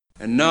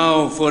And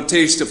now for a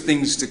taste of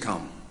things to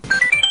come.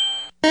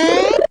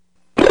 A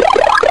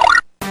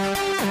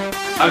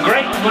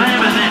great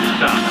slam and then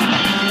some.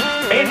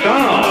 It's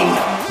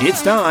on.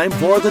 It's time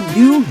for the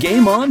new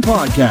Game On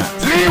podcast.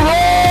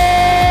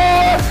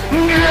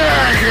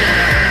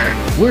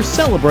 We're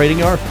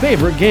celebrating our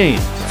favorite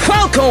games.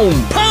 Falcon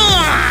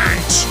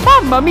Punch!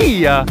 Mamma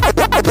mia!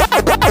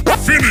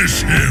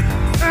 Finish him!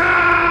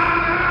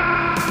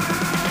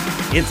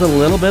 It's a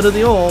little bit of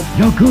the old,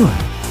 You're good,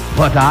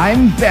 but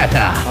I'm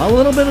better. a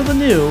little bit of the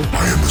new,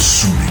 I am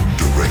assuming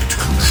direct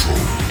control.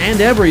 and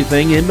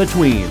everything in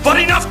between. But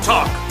enough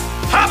talk.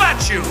 How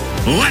about you?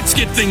 Let's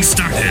get things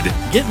started.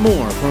 Get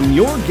more from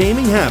your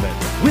gaming habit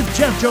with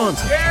Jeff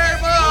Johnson.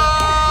 Game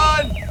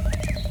on!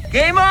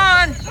 Game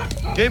on!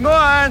 Game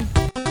on!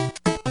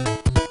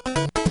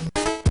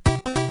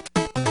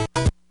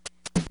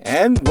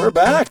 And we're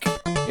back.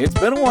 It's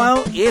been a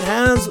while. It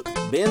has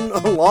been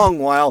a long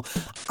while.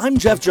 I'm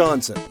Jeff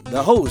Johnson,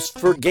 the host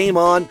for Game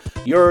On,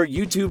 your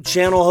YouTube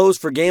channel host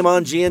for Game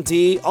On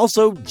GNT.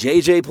 Also,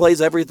 JJ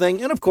Plays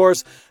Everything. And of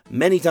course,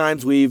 many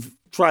times we've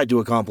tried to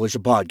accomplish a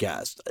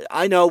podcast.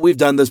 I know we've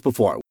done this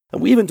before.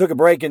 We even took a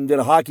break and did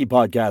a hockey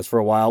podcast for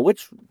a while,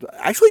 which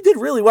actually did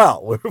really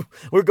well.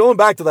 We're going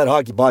back to that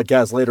hockey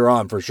podcast later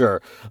on for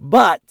sure.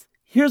 But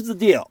here's the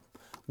deal.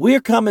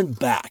 We're coming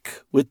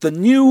back with the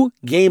new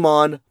Game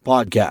On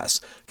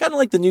podcast. Kind of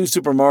like the new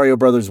Super Mario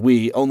Brothers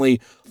Wii, only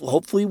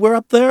hopefully we're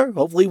up there.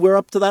 Hopefully we're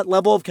up to that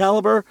level of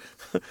caliber.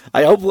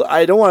 I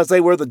don't want to say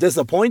we're the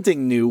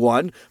disappointing new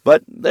one,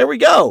 but there we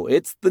go.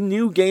 It's the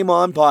new Game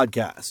On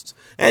podcast.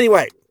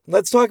 Anyway,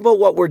 let's talk about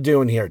what we're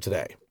doing here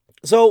today.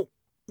 So,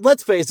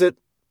 let's face it,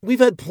 we've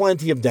had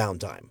plenty of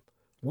downtime.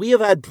 We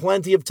have had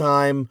plenty of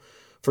time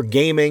for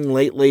gaming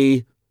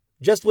lately.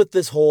 Just with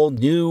this whole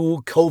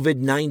new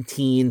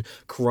COVID-19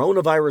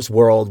 coronavirus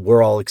world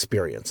we're all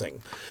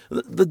experiencing.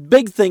 The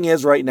big thing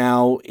is right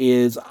now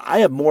is I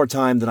have more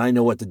time than I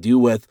know what to do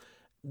with.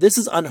 This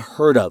is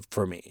unheard of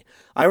for me.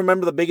 I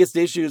remember the biggest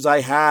issues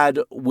I had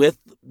with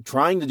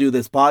trying to do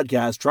this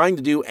podcast, trying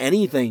to do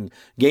anything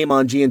Game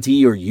On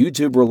GNT or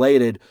YouTube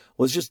related,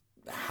 was just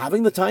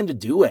having the time to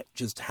do it.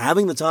 Just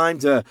having the time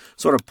to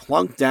sort of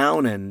plunk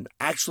down and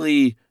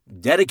actually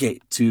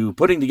dedicate to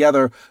putting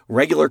together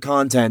regular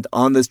content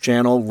on this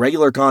channel,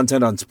 regular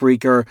content on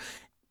Spreaker.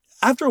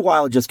 After a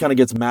while, it just kind of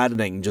gets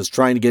maddening just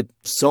trying to get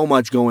so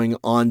much going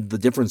on the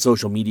different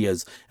social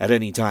medias at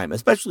any time,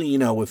 especially,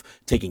 with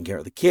taking care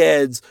of the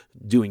kids,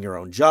 doing your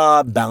own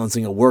job,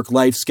 balancing a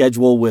work-life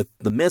schedule with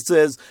the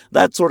missus,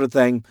 that sort of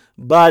thing.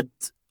 But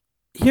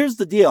here's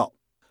the deal.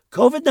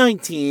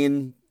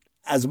 COVID-19,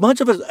 as much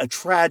of a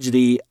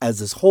tragedy as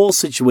this whole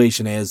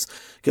situation is,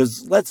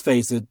 because let's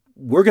face it,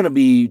 we're going to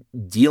be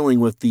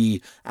dealing with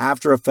the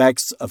after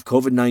effects of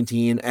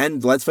COVID-19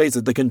 and, let's face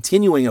it, the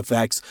continuing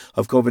effects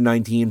of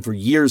COVID-19 for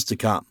years to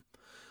come.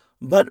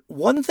 But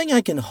one thing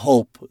I can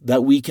hope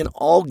that we can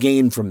all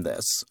gain from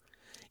this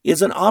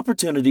is an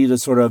opportunity to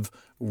sort of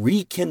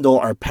rekindle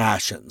our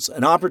passions,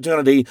 an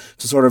opportunity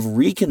to sort of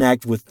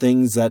reconnect with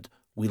things that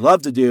we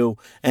love to do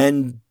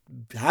and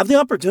have the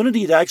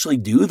opportunity to actually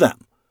do them.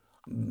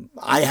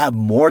 I have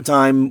more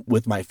time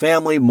with my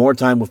family, more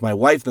time with my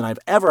wife than I've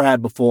ever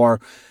had before,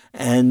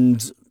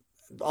 and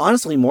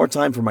honestly, more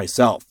time for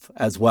myself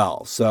as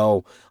well.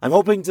 So I'm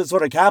hoping to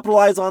sort of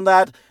capitalize on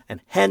that,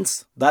 and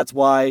hence, that's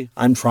why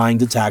I'm trying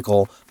to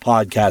tackle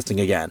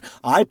podcasting again.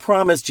 I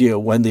promised you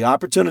when the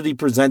opportunity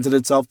presented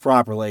itself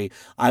properly,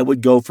 I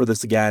would go for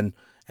this again,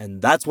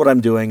 and that's what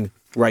I'm doing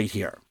right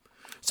here.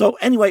 So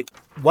anyway,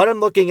 what I'm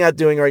looking at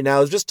doing right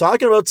now is just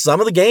talking about some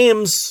of the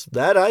games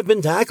that I've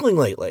been tackling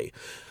lately.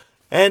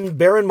 And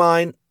bear in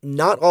mind,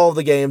 not all of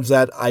the games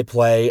that I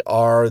play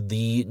are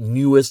the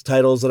newest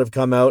titles that have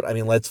come out. I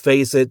mean, let's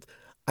face it,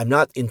 I'm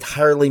not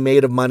entirely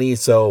made of money,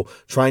 so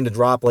trying to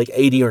drop like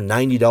 $80 or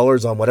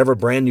 $90 on whatever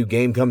brand new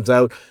game comes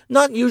out,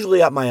 not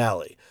usually up my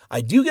alley. I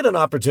do get an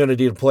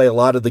opportunity to play a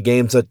lot of the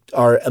games that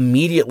are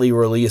immediately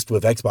released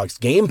with Xbox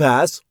Game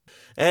Pass,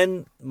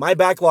 and my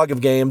backlog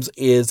of games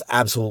is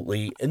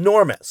absolutely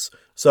enormous.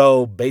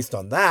 So based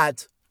on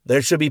that,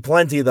 there should be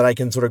plenty that I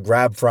can sort of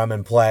grab from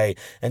and play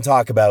and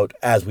talk about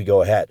as we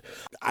go ahead.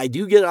 I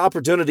do get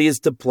opportunities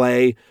to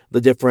play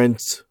the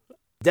different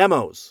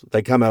demos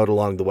that come out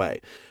along the way.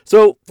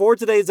 So for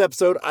today's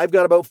episode, I've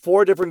got about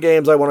 4 different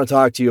games I want to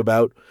talk to you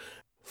about.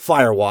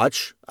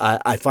 Firewatch.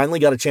 I finally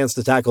got a chance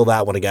to tackle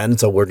that one again,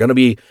 so we're going to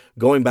be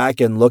going back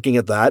and looking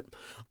at that.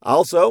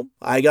 Also,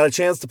 I got a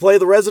chance to play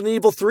the Resident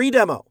Evil 3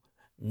 demo.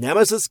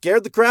 Nemesis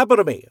scared the crap out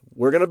of me.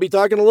 We're going to be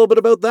talking a little bit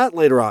about that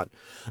later on.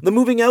 The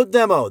Moving Out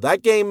demo,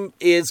 that game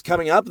is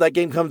coming up. That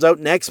game comes out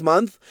next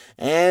month.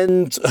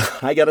 And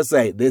I got to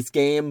say, this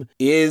game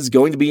is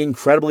going to be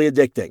incredibly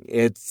addicting.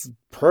 It's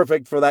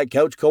perfect for that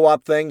couch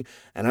co-op thing.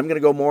 And I'm going to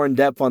go more in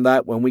depth on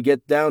that when we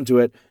get down to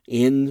it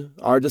in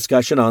our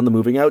discussion on the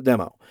Moving Out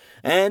demo.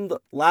 And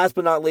last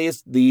but not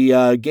least,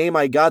 the game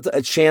I got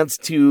a chance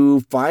to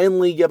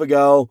finally give a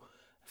go,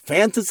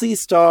 Phantasy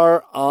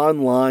Star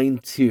Online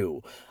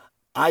 2.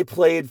 I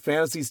played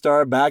Phantasy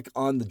Star back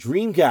on the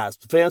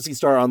Dreamcast, Phantasy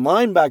Star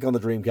Online back on the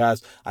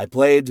Dreamcast. I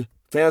played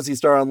Phantasy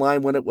Star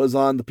Online when it was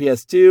on the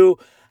PS2,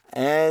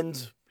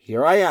 and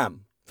here I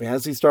am,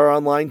 Phantasy Star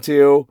Online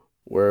 2.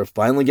 We're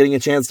finally getting a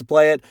chance to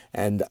play it,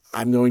 and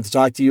I'm going to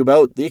talk to you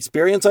about the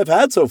experience I've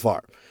had so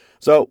far.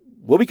 So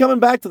we'll be coming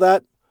back to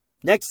that.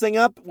 Next thing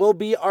up will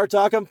be our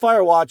talk on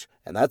Firewatch,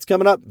 and that's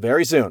coming up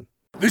very soon.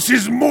 This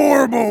is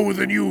Morbo,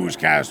 the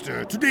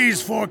newscaster.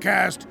 Today's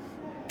forecast,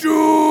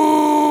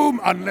 doom,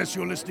 unless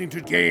you're listening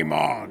to Game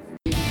On.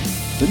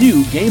 The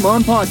new Game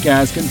On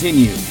podcast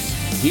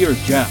continues.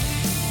 Here's Jeff.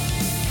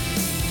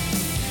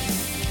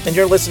 And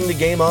you're listening to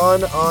Game On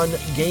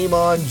Game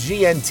On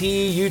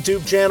GNT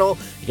YouTube channel.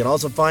 You can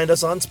also find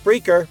us on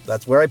Spreaker.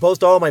 That's where I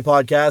post all my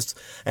podcasts.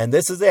 And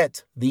this is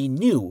it, the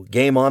new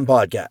Game On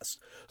podcast.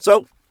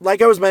 So,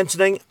 like I was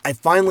mentioning, I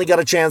finally got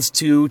a chance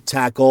to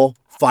tackle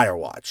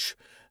Firewatch.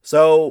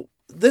 So,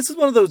 this is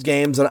one of those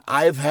games that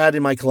I've had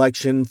in my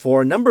collection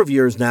for a number of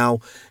years now,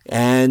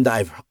 and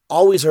I've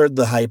always heard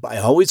the hype, I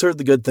always heard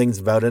the good things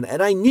about it,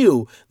 and I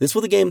knew this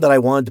was a game that I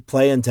wanted to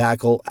play and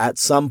tackle at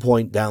some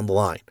point down the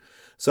line.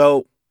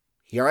 So,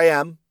 here I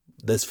am,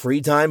 this free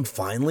time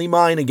finally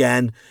mine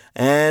again,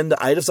 and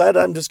I decided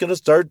I'm just going to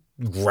start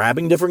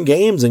grabbing different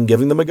games and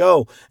giving them a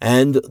go,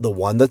 and the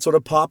one that sort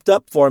of popped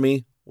up for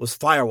me was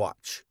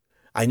Firewatch.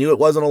 I knew it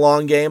wasn't a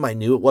long game. I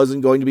knew it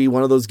wasn't going to be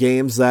one of those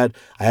games that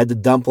I had to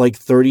dump like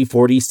 30,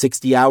 40,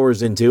 60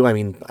 hours into. I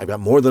mean, I've got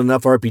more than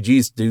enough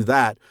RPGs to do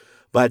that.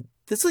 But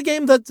this is a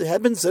game that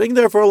had been sitting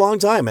there for a long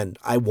time, and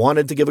I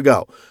wanted to give a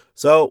go.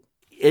 So,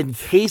 in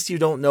case you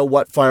don't know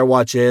what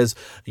Firewatch is,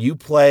 you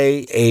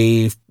play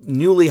a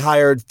newly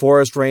hired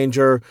forest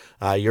ranger.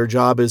 Your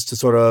job is to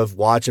sort of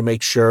watch and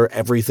make sure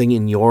everything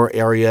in your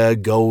area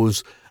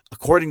goes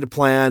according to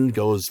plan,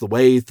 goes the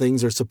way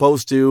things are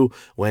supposed to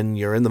when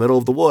you're in the middle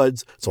of the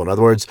woods. So in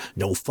other words,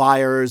 no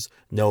fires,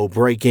 no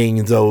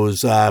breaking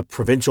those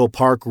provincial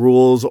park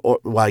rules, or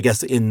well, I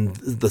guess in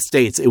the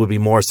States, it would be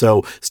more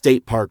so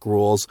state park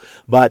rules.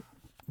 But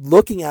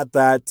looking at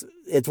that,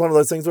 it's one of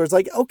those things where it's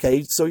like,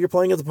 okay, so you're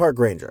playing as a park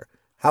ranger.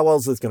 How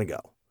else is this going to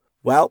go?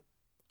 Well,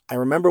 I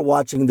remember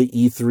watching the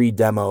E3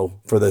 demo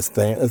for this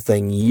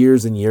thing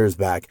years and years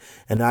back,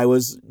 and I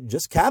was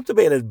just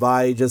captivated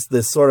by just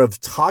this sort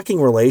of talking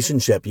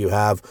relationship you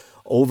have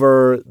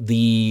over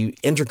the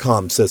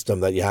intercom system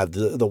that you have,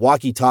 the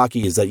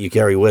walkie-talkies that you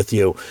carry with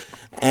you.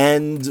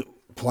 And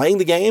playing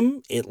the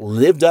game, it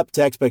lived up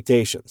to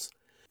expectations.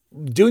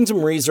 Doing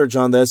some research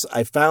on this,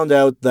 I found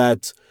out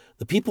that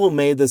the people who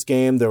made this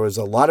game, there was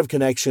a lot of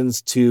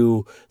connections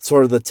to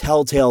sort of the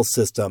Telltale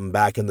system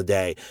back in the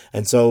day.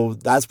 And so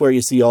that's where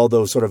you see all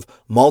those sort of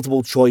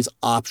multiple choice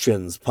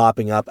options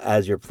popping up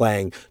as you're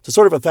playing to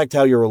sort of affect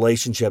how your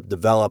relationship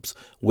develops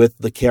with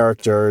the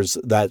characters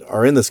that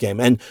are in this game.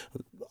 And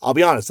I'll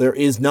be honest, there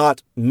is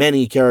not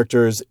many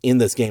characters in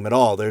this game at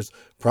all. There's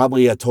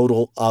probably a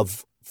total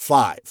of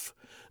 5.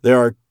 There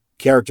are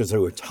characters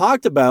who are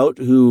talked about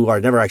who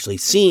are never actually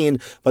seen,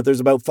 but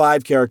there's about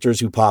 5 characters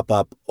who pop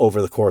up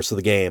over the course of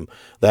the game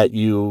that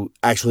you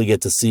actually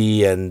get to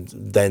see and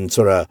then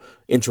sort of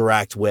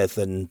interact with,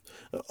 and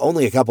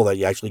only a couple that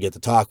you actually get to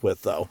talk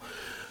with, though.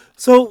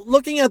 So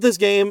looking at this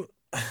game,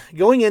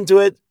 going into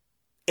it,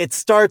 it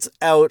starts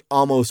out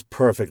almost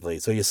perfectly.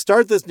 So you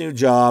start this new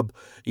job,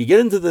 you get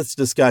into this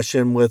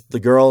discussion with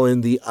the girl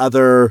in the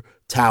other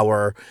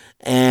tower,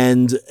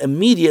 and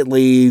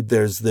immediately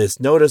there's this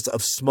notice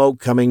of smoke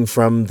coming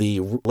from the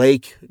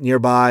lake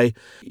nearby.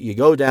 You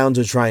go down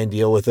to try and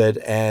deal with it,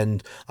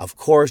 and of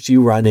course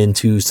you run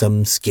into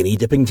some skinny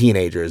dipping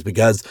teenagers,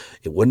 because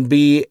it wouldn't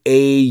be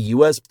a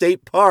U.S.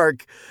 state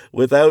park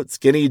without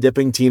skinny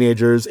dipping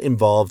teenagers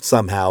involved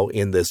somehow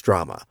in this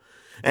drama.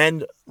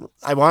 And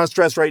I want to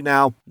stress right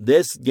now,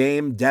 this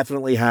game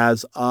definitely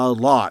has a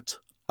lot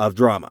of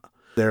drama.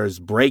 There's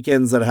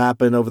break-ins that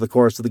happen over the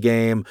course of the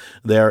game.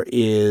 There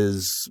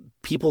is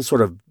people sort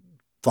of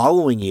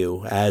following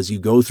you as you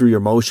go through your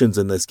motions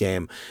in this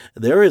game.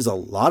 There is a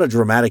lot of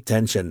dramatic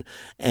tension,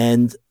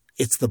 and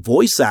it's the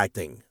voice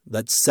acting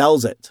that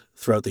sells it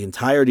throughout the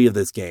entirety of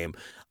this game.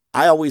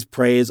 I always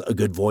praise a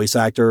good voice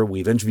actor.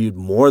 We've interviewed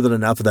more than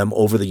enough of them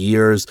over the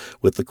years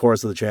with the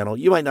course of the channel.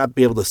 You might not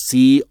be able to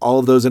see all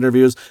of those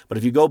interviews, but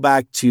if you go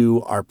back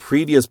to our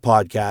previous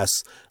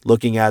podcasts,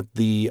 looking at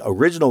the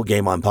original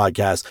Game On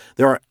podcast,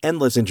 there are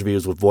endless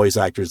interviews with voice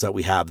actors that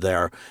we have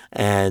there.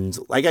 And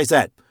like I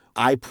said,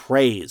 I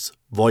praise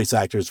voice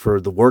actors for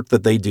the work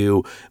that they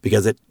do,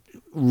 because it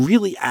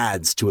really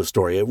adds to a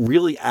story. It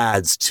really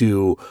adds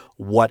to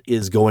what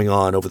is going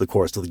on over the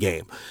course of the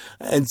game.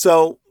 And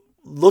so,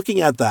 looking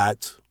at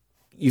that,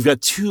 you've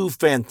got 2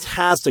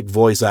 fantastic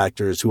voice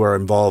actors who are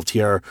involved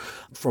here.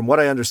 From what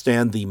I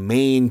understand, the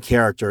main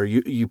character,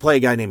 you play a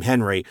guy named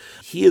Henry.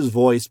 He is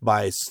voiced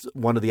by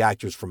one of the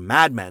actors from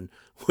Mad Men,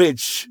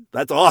 which,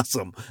 that's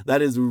awesome.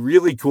 That is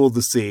really cool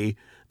to see,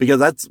 because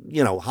that's,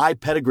 high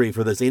pedigree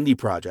for this indie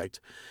project.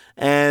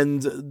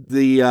 And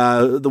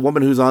the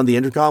woman who's on the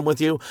intercom with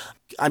you,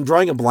 I'm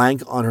drawing a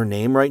blank on her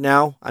name right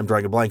now. I'm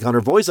drawing a blank on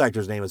her voice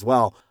actor's name as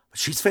well.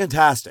 She's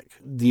fantastic.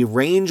 The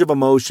range of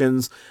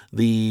emotions,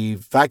 the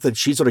fact that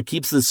she sort of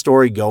keeps this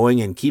story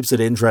going and keeps it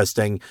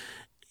interesting,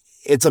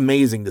 it's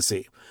amazing to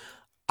see.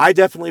 I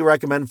definitely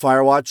recommend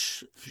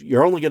Firewatch.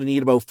 You're only going to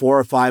need about 4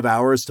 or 5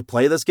 hours to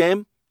play this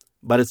game,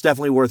 but it's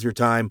definitely worth your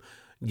time.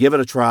 Give it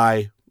a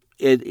try.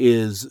 It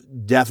is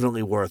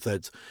definitely worth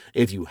it.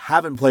 If you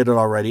haven't played it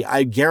already,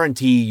 I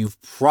guarantee you've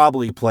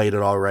probably played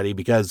it already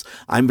because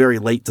I'm very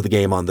late to the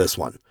game on this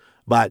one.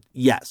 But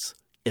yes,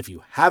 if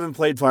you haven't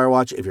played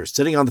Firewatch, if you're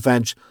sitting on the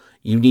fence,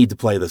 you need to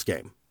play this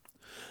game.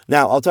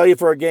 Now, I'll tell you,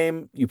 for a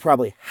game you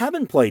probably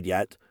haven't played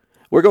yet,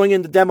 we're going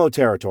into demo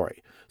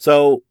territory.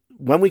 So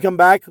when we come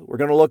back, we're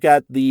going to look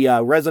at the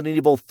Resident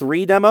Evil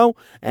 3 demo,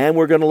 and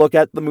we're going to look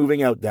at the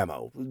Moving Out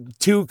demo.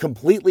 2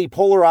 completely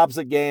polar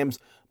opposite games,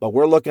 but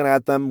we're looking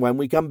at them when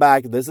we come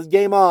back. This is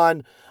Game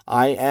On.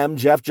 I am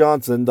Jeff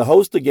Johnson, the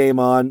host of Game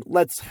On.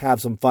 Let's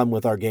have some fun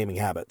with our gaming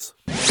habits.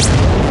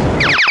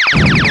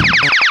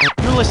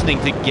 You're listening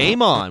to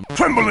Game On.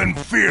 Tremble in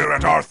fear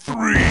at our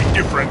 3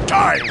 different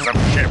kinds of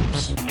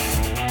ships.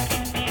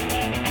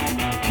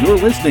 You're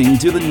listening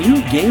to the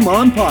new Game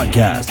On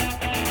podcast.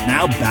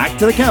 Now back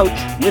to the couch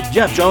with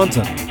Jeff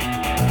Johnson.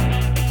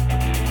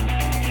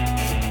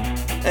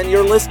 And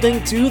you're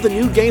listening to the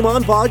new Game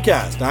On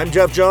podcast. I'm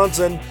Jeff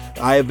Johnson.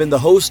 I have been the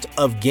host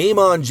of Game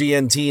On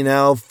GNT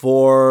now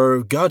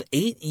for,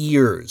 8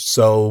 years.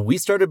 So we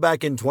started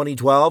back in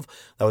 2012.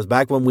 That was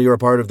back when we were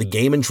part of the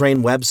Game and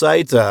Train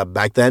website.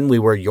 Back then, we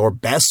were your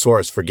best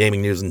source for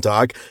gaming news and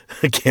talk.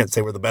 I can't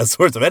say we're the best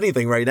source of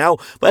anything right now,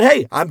 but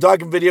hey, I'm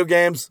talking video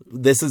games.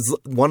 This is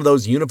one of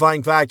those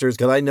unifying factors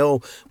because I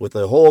know with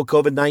the whole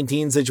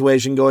COVID-19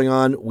 situation going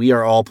on, we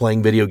are all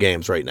playing video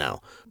games right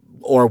now,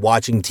 or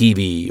watching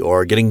TV,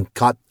 or getting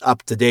caught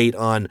up to date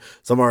on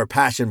some of our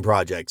passion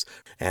projects.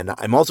 And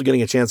I'm also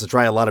getting a chance to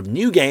try a lot of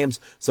new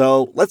games.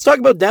 So let's talk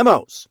about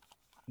demos.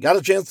 Got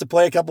a chance to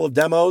play a couple of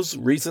demos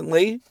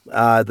recently.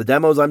 The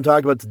demos I'm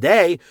talking about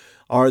today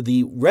are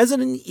the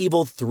Resident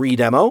Evil 3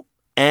 demo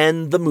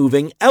and the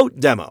Moving Out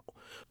demo.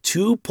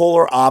 2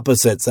 polar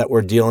opposites that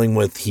we're dealing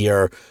with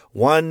here.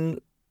 One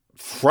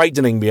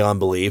frightening beyond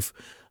belief.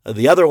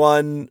 The other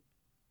one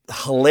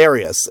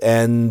hilarious,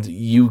 and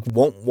you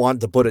won't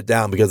want to put it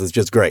down because it's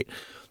just great.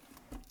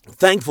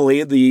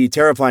 Thankfully, the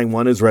terrifying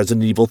one is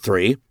Resident Evil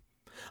 3.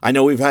 I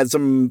know we've had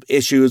some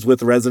issues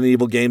with Resident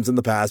Evil games in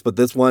the past, but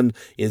this one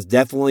is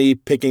definitely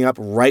picking up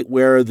right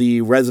where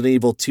the Resident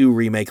Evil 2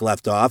 remake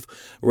left off.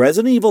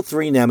 Resident Evil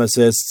 3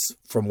 Nemesis,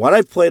 from what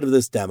I've played of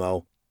this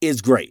demo, is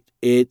great.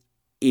 It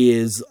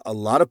is a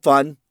lot of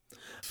fun.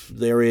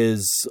 There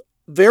is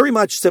very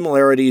much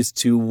similarities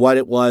to what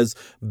it was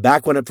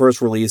back when it first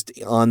released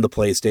on the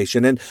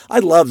PlayStation. And I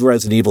loved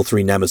Resident Evil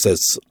 3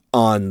 Nemesis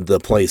on the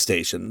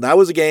PlayStation. That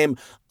was a game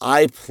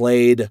I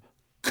played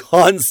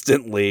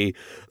constantly.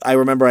 I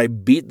remember I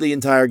beat the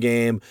entire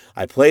game.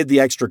 I played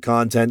the extra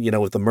content,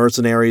 with the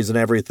mercenaries and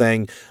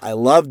everything. I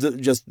loved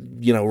just,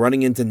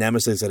 running into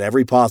Nemesis at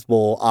every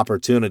possible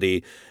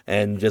opportunity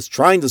and just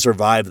trying to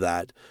survive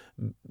that.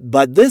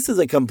 But this is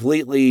a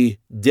completely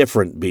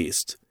different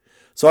beast.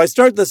 So I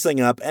start this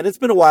thing up, and it's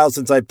been a while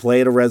since I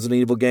played a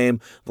Resident Evil game.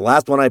 The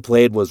last one I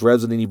played was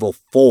Resident Evil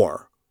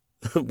 4,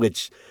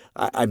 which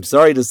I'm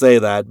sorry to say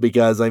that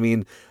because,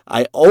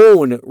 I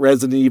own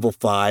Resident Evil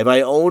 5.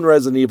 I own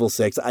Resident Evil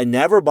 6. I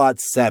never bought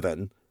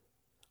 7.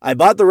 I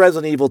bought the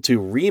Resident Evil 2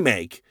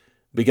 remake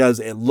because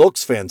it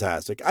looks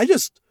fantastic.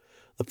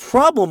 The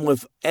problem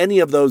with any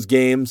of those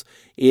games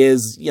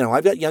is,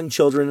 I've got young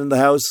children in the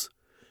house,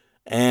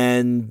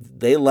 and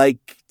they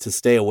like to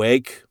stay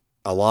awake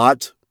a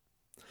lot.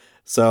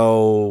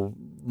 So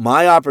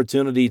my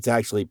opportunity to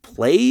actually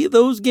play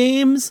those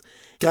games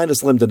kind of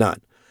slim to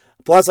none.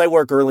 Plus, I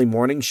work early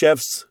morning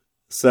shifts.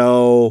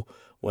 So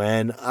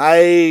when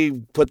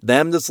I put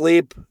them to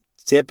sleep,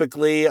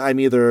 typically I'm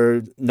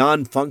either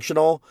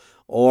non-functional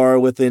or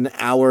within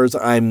hours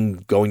I'm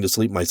going to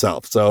sleep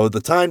myself. So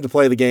the time to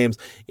play the games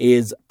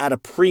is at a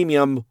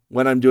premium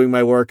when I'm doing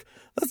my work.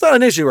 That's not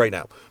an issue right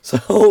now.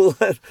 So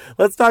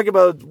let's talk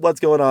about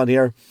what's going on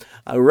here.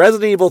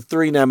 Resident Evil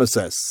 3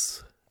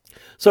 Nemesis.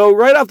 So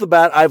right off the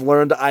bat, I've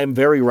learned I'm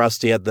very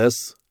rusty at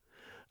this.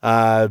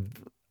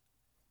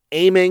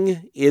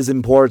 Aiming is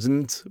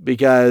important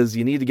because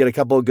you need to get a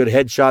couple of good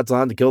headshots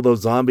on to kill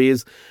those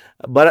zombies.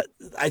 But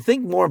I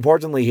think more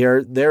importantly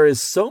here, there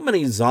is so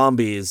many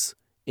zombies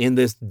in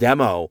this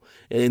demo,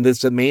 in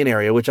this main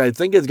area, which I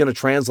think is going to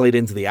translate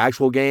into the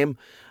actual game.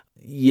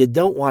 You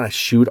don't want to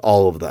shoot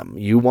all of them.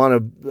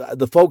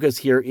 The focus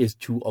here is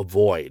to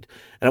avoid.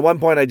 And at one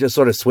point I just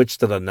sort of switched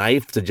to the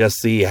knife to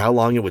just see how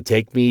long it would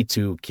take me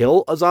to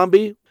kill a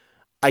zombie.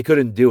 I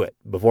couldn't do it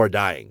before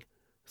dying.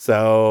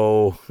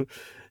 So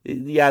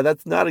yeah,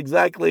 that's not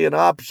exactly an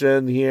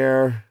option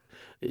here.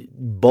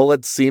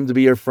 Bullets seem to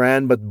be your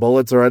friend, but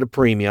bullets are at a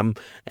premium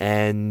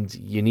and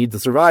you need to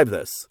survive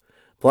this.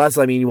 Plus,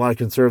 you want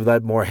to conserve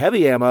that more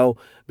heavy ammo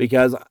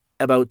because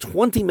about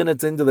 20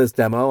 minutes into this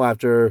demo,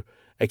 after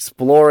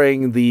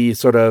exploring the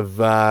sort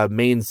of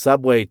main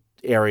subway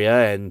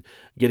area and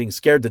getting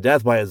scared to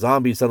death by a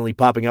zombie suddenly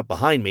popping up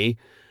behind me,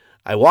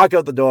 I walk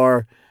out the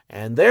door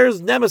And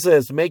there's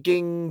Nemesis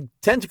making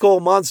tentacle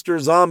monster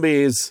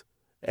zombies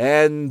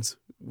and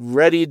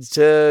ready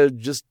to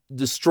just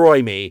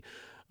destroy me,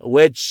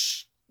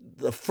 which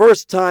the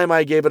first time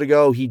I gave it a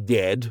go, he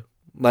did.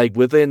 Like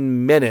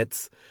within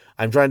minutes,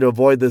 I'm trying to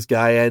avoid this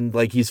guy, and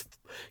like he's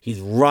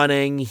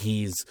running,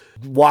 he's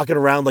walking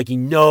around like he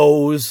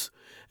knows,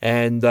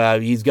 and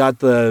he's got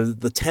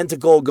the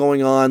tentacle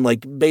going on.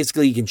 Like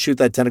basically, you can shoot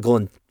that tentacle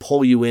and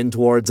pull you in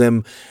towards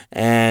him,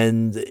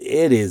 and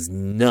it is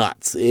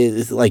nuts.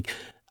 It's like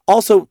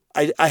also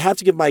I have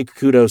to give my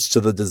kudos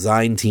to the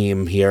design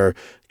team here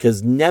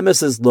because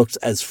Nemesis looks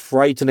as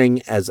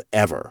frightening as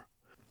ever.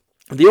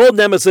 The old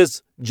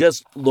Nemesis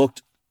just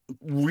looked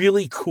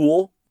really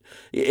cool.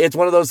 It's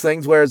one of those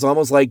things where it's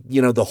almost like,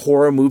 the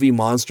horror movie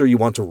monster you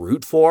want to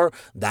root for.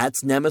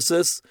 That's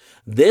Nemesis.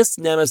 This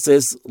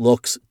Nemesis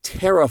looks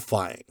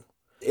terrifying.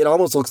 It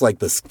almost looks like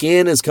the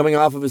skin is coming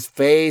off of his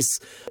face.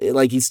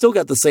 Like he's still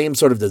got the same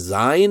sort of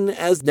design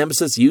as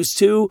Nemesis used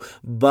to,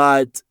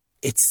 but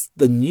it's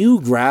the new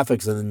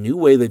graphics and the new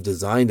way they've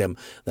designed him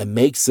that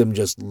makes him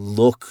just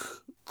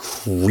look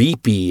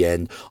creepy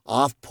and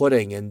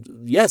off-putting and,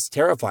 yes,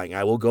 terrifying.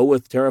 I will go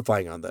with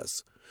terrifying on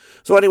this.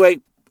 So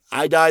anyway,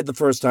 I died the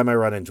first time I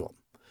run into him.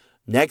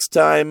 Next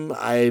time,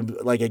 I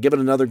give it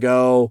another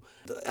go.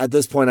 At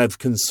this point, I've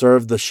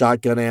conserved the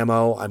shotgun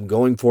ammo. I'm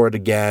going for it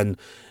again.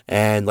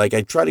 And I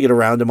try to get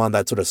around him on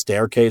that sort of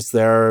staircase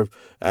there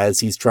as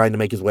he's trying to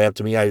make his way up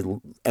to me. I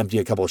empty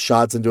a couple of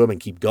shots into him and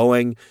keep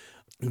going.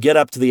 Get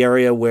up to the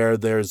area where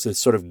there's this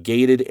sort of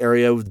gated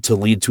area to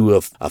lead to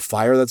a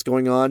fire that's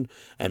going on.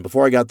 And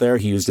before I got there,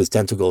 he used his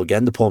tentacle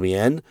again to pull me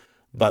in.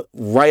 But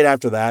right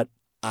after that,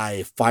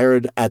 I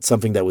fired at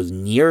something that was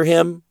near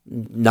him.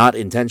 Not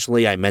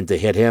intentionally. I meant to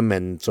hit him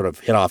and sort of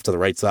hit off to the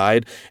right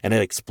side. And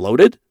it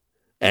exploded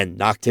and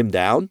knocked him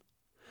down.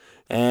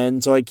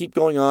 And so I keep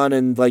going on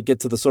and get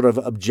to the sort of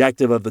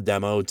objective of the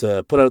demo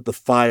to put out the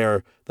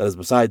fire that is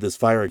beside this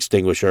fire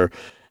extinguisher.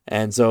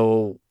 And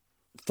so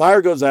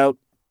fire goes out.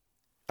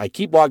 I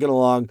keep walking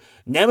along.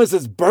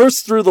 Nemesis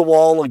bursts through the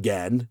wall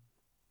again,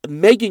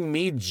 making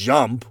me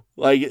jump.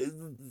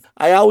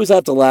 I always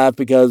have to laugh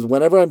because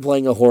whenever I'm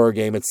playing a horror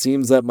game, it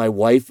seems that my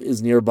wife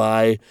is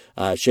nearby.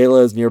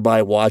 Shayla is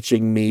nearby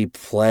watching me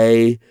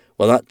play.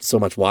 Well, not so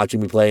much watching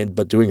me play,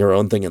 but doing her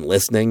own thing and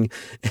listening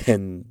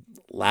and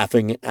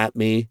laughing at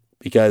me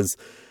because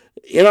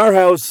in our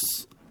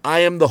house, I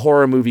am the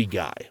horror movie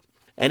guy.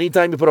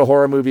 Anytime you put a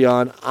horror movie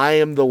on, I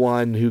am the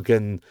one who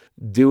can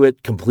do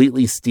it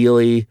completely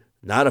steely,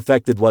 not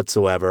affected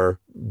whatsoever,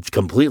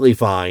 completely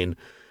fine.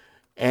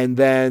 And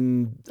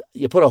then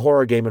you put a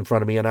horror game in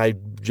front of me and I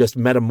just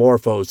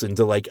metamorphose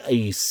into a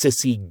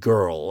sissy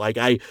girl.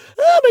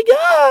 Oh my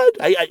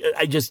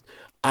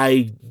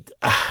God.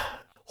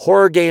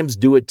 Horror games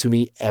do it to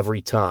me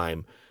every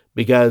time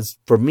because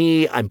for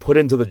me, I'm put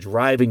into the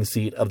driving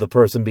seat of the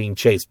person being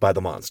chased by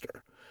the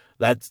monster.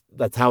 That's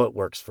how it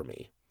works for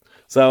me.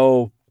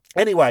 So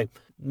anyway,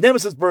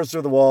 Nemesis bursts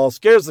through the wall,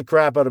 scares the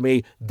crap out of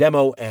me.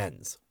 Demo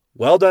ends.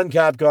 Well done,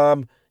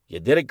 Capcom. You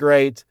did it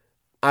great.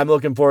 I'm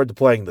looking forward to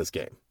playing this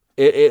game.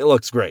 It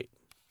looks great.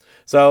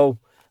 So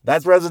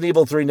that's Resident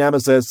Evil 3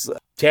 Nemesis.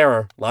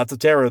 Terror. Lots of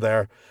terror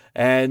there.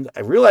 And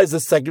I realize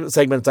this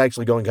segment's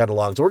actually going kind of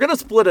long, so we're going to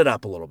split it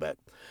up a little bit.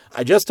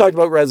 I just talked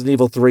about Resident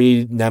Evil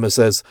 3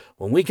 Nemesis.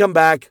 When we come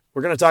back,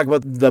 we're going to talk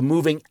about the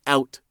Moving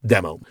Out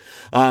demo.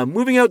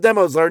 Moving Out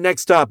demo is our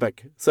next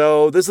topic.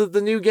 So this is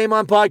the new Game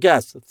On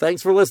podcast.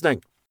 Thanks for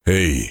listening.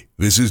 Hey,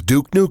 this is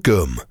Duke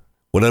Nukem.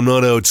 When I'm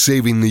not out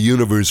saving the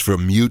universe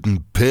from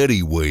mutant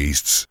panty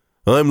wastes,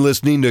 I'm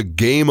listening to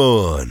Game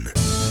On.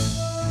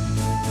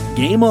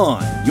 Game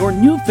On, your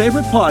new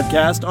favorite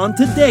podcast on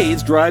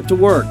today's drive to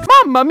work.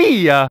 Mamma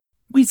mia!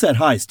 We set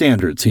high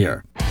standards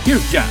here.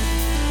 Here's Jeff.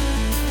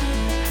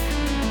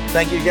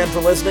 Thank you again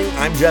for listening.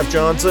 I'm Jeff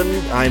Johnson.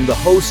 I'm the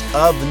host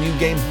of the new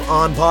Game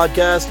On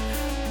podcast.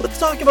 Let's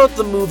talk about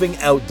the Moving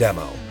Out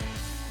demo.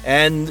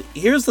 And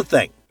here's the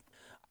thing.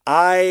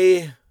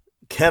 I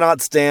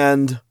cannot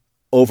stand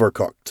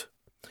Overcooked.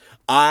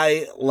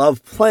 I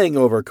love playing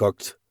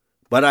Overcooked,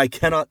 but I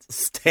cannot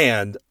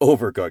stand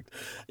Overcooked.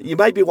 You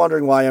might be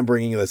wondering why I'm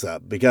bringing this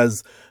up,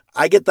 because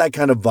I get that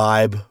kind of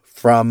vibe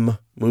from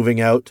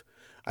Moving Out.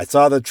 I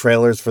saw the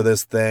trailers for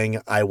this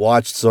thing. I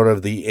watched sort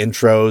of the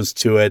intros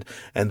to it,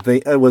 and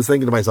I was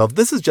thinking to myself,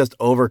 this is just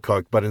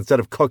Overcooked, but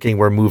instead of cooking,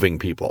 we're moving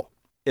people.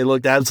 It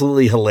looked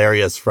absolutely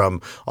hilarious from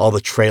all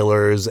the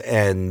trailers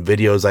and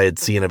videos I had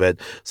seen of it.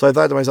 So I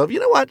thought to myself, you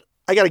know what?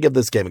 I got to give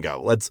this game a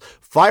go. Let's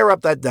fire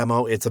up that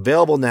demo. It's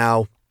available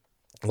now.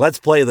 Let's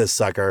play this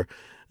sucker.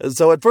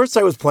 So at first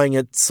I was playing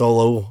it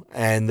solo,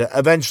 and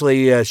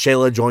eventually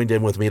Shayla joined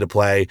in with me to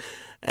play,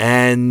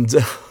 and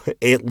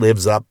it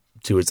lives up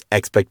to its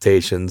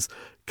expectations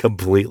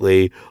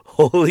completely.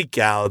 Holy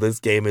cow, this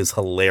game is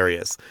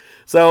hilarious.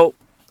 So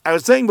I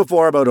was saying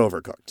before about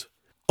Overcooked.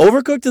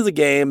 Overcooked is a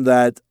game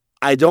that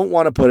I don't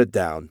want to put it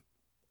down,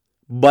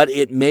 but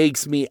it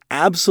makes me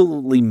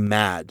absolutely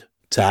mad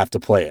to have to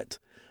play it.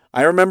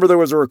 I remember there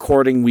was a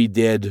recording we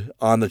did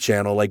on the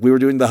channel. Like, we were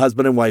doing the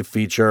husband and wife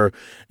feature.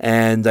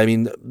 And, I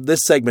mean, this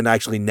segment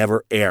actually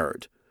never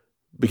aired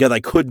because I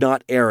could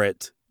not air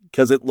it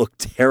because it looked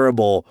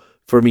terrible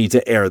for me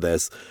to air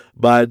this.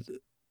 But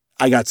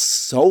I got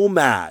so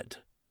mad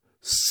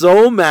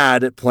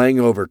at playing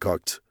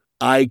Overcooked.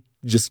 I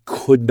just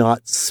could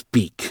not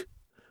speak.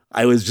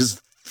 I was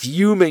just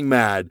fuming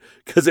mad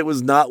because it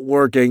was not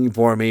working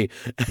for me.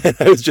 And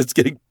I was just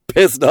getting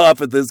pissed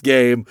off at this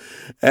game.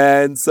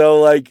 And so,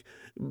 like,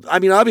 I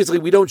mean, obviously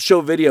we don't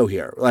show video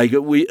here.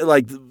 We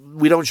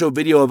don't show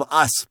video of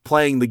us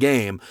playing the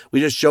game. We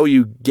just show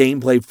you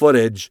gameplay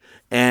footage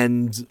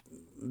and,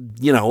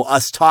 you know,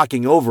 us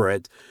talking over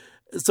it.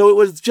 So it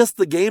was just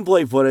the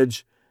gameplay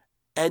footage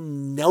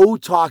and no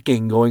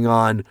talking going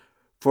on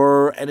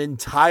for an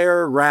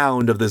entire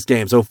round of this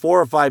game. So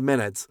 4 or 5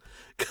 minutes,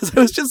 because I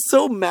was just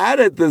so mad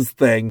at this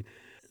thing.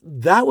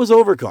 That was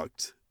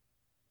Overcooked.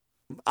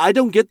 I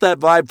don't get that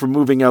vibe from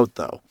Moving Out,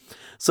 though.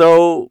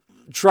 So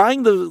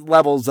trying the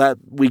levels that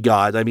we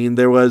got, I mean,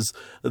 there was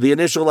the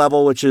initial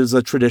level, which is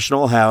a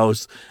traditional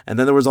house, and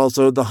then there was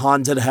also the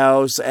haunted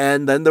house,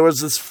 and then there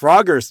was this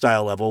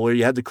Frogger-style level where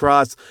you had to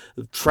cross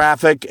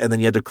traffic, and then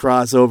you had to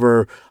cross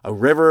over a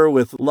river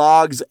with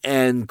logs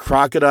and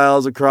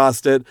crocodiles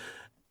across it,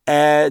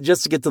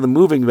 just to get to the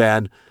moving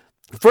van.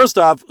 First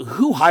off,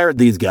 who hired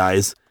these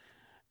guys?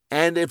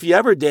 And if you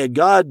ever did,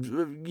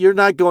 God, you're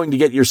not going to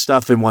get your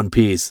stuff in one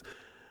piece.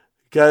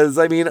 Because,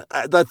 I mean,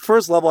 that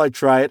first level I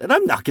tried, and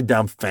I'm knocking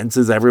down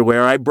fences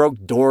everywhere. I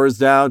broke doors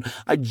down.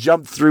 I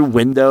jumped through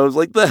windows.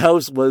 Like, the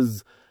house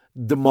was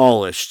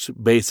demolished,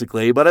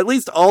 basically. But at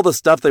least all the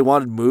stuff they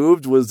wanted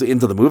moved was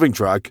into the moving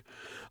truck.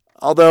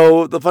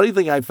 Although, the funny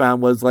thing I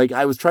found was, like,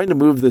 I was trying to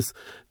move this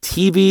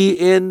TV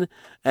in,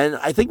 and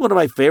I think one of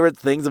my favorite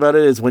things about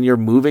it is when you're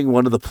moving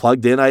one of the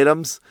plugged-in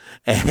items,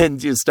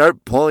 and you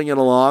start pulling it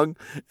along,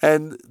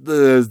 and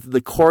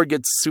the cord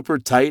gets super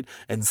tight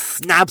and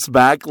snaps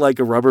back like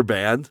a rubber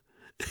band.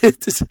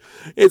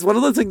 It's one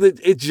of those things that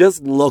it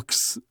just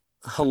looks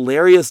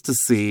hilarious to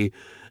see,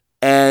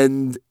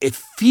 and it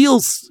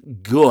feels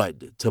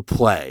good to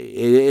play.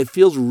 It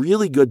feels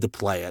really good to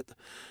play it.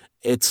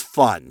 It's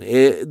fun.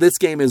 This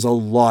game is a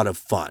lot of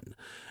fun.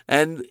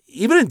 And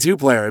even in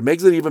 2-player, it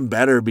makes it even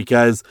better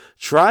because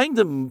trying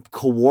to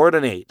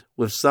coordinate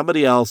with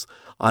somebody else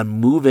on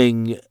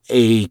moving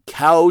a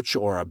couch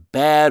or a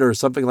bed or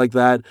something like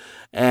that,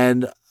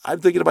 and I'm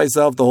thinking to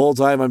myself the whole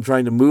time I'm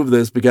trying to move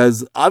this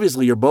because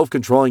obviously you're both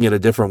controlling it a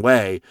different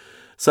way.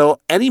 So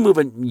any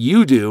movement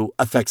you do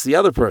affects the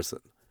other person.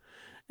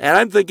 And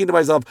I'm thinking to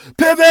myself,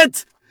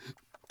 pivot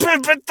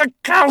the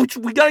couch.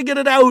 We got to get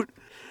it out.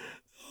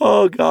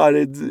 Oh, God,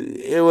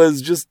 it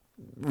was just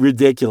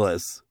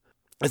ridiculous.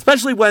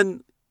 Especially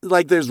when,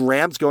 like, there's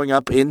ramps going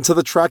up into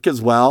the truck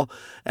as well.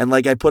 And,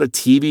 like, I put a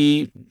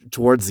TV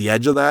towards the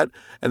edge of that.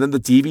 And then the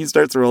TV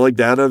starts rolling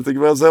down. And I'm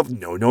thinking to myself,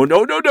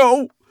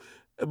 no.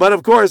 But,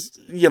 of course,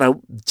 you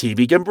know,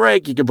 TV can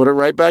break. You can put it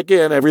right back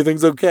in.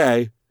 Everything's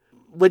okay.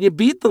 When you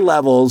beat the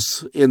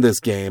levels in this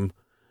game,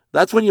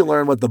 that's when you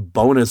learn what the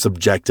bonus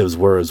objectives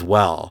were as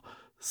well.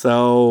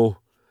 So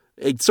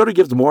it sort of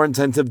gives more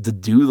incentive to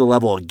do the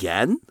level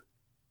again,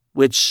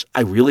 which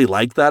I really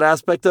like that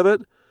aspect of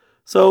it.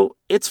 So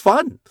it's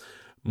fun.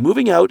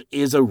 Moving Out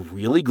is a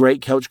really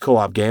great couch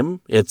co-op game.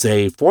 It's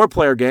a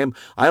 4-player game.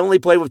 I only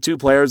played with 2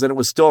 players and it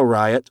was still a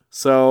riot.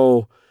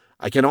 So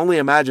I can only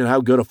imagine how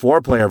good a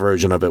 4-player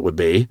version of it would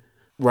be.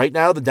 Right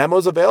now, the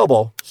demo's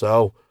available.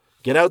 So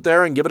get out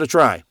there and give it a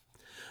try.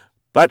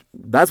 But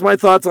that's my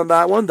thoughts on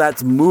that one.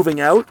 That's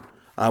Moving Out.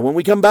 When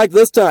we come back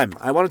this time,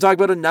 I want to talk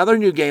about another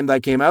new game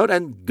that came out,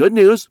 and good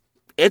news,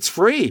 it's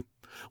free.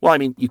 Well, I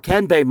mean, you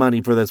can pay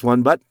money for this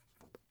one, but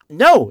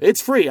no,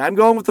 it's free. I'm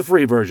going with the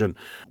free version.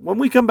 When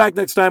we come back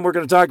next time, we're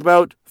going to talk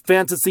about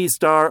Phantasy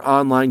Star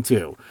Online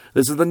 2.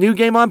 This is the New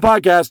Game On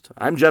Podcast.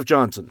 I'm Jeff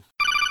Johnson.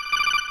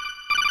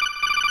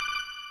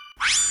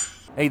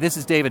 Hey, this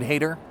is David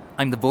Hayter.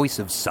 I'm the voice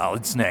of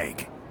Solid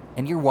Snake,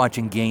 and you're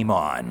watching Game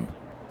On.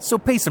 So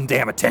pay some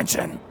damn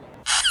attention.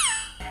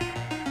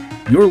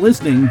 You're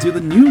listening to the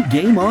New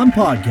Game On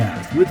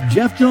Podcast with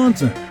Jeff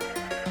Johnson.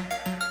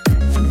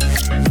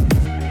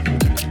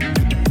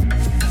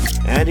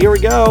 And here we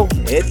go.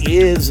 It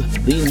is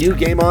the New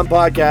Game On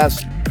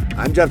Podcast.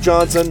 I'm Jeff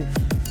Johnson.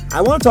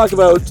 I want to talk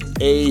about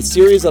a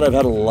series that I've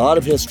had a lot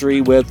of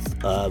history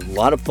with, a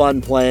lot of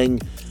fun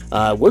playing.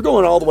 We're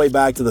going all the way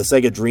back to the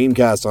Sega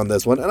Dreamcast on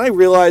this one, and I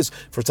realize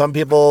for some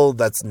people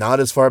that's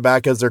not as far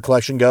back as their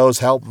collection goes.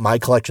 Hell, my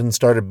collection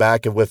started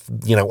back with,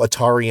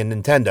 Atari and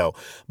Nintendo.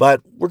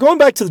 But we're going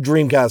back to the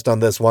Dreamcast on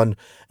this one,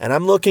 and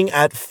I'm looking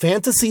at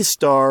Phantasy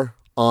Star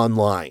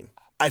Online.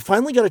 I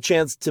finally got a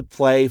chance to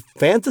play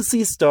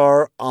Phantasy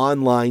Star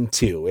Online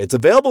 2. It's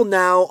available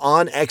now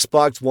on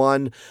Xbox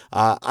One.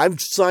 I'm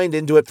signed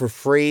into it for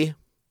free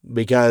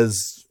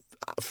because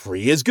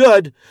free is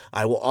good.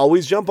 I will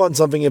always jump on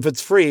something if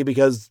it's free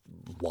because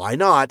why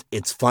not?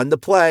 It's fun to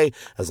play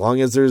as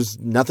long as there's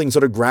nothing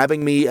sort of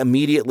grabbing me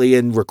immediately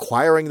and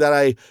requiring that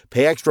I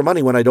pay extra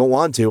money when I don't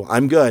want to.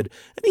 I'm good.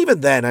 And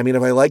even then, I mean,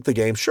 if I like the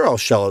game, sure, I'll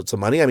shell out some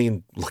money. I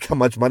mean, look how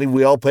much money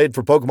we all paid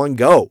for Pokemon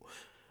Go,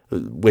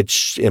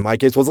 which in my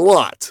case was a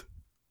lot.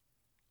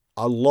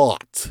 A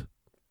lot.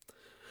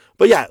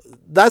 But yeah,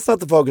 that's not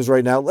the focus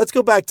right now. Let's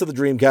go back to the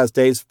Dreamcast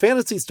days.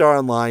 Phantasy Star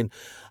Online.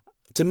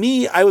 To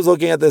me, I was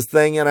looking at this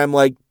thing and I'm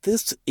like,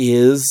 this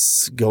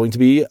is going to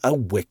be a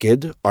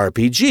wicked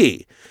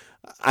RPG.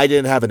 I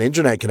didn't have an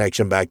internet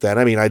connection back then.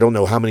 I mean, I don't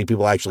know how many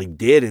people actually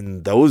did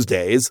in those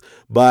days,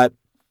 but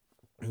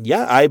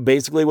yeah, I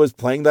basically was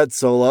playing that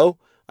solo.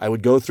 I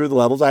would go through the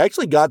levels. I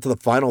actually got to the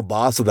final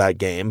boss of that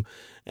game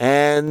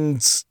and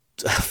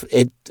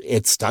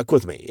it stuck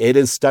with me. It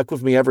has stuck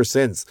with me ever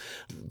since.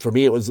 For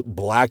me, it was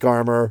black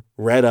armor,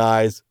 red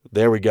eyes.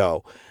 There we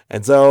go.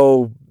 And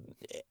so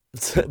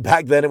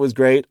back then it was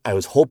great. I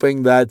was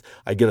hoping that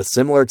I'd get a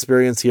similar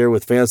experience here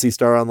with Phantasy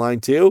Star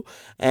Online 2.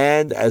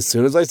 And as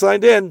soon as I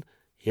signed in,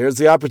 here's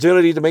the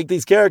opportunity to make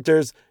these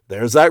characters.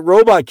 There's that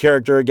robot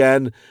character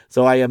again.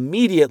 So I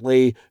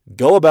immediately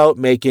go about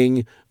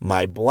making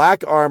my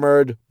black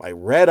armored, my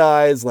red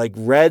eyes, like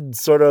red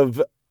sort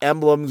of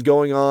emblems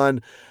going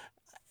on.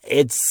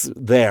 It's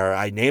there.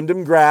 I named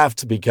him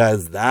Graft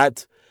because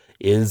that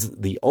is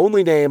the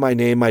only name I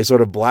name my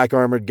sort of black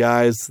armored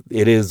guys.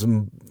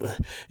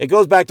 It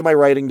goes back to my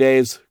writing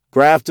days.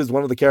 Graft is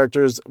one of the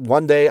characters.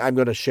 One day I'm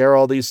going to share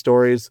all these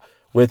stories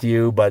with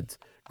you, but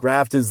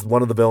Graft is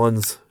one of the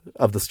villains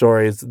of the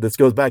stories. This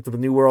goes back to the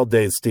New World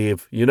days,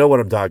 Steve. You know what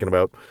I'm talking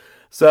about.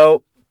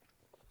 So,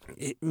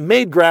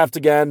 made Graft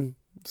again.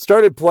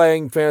 Started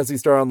playing Phantasy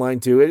Star Online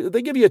 2.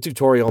 They give you a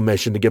tutorial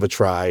mission to give a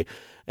try.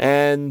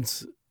 And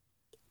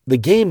the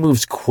game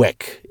moves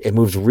quick. It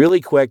moves really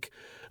quick.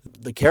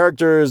 The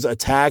characters'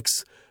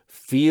 attacks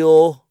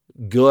feel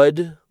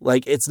good.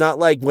 Like, it's not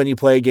like when you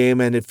play a game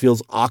and it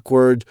feels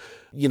awkward,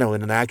 you know,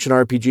 in an action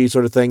RPG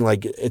sort of thing,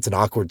 like it's an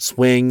awkward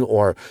swing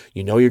or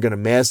you know you're going to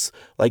miss.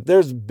 Like,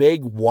 there's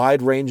big,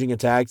 wide-ranging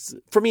attacks.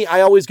 For me,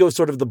 I always go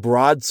sort of the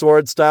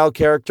broadsword style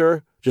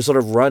character, just sort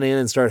of run in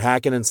and start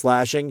hacking and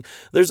slashing.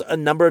 There's a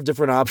number of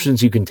different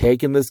options you can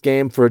take in this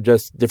game for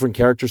just different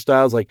character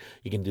styles. Like,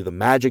 you can do the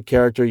magic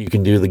character, you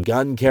can do the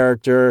gun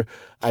character.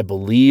 I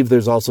believe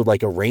there's also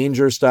like a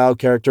ranger style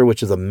character,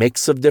 which is a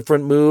mix of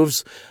different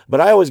moves.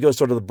 But I always go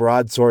sort of the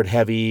broadsword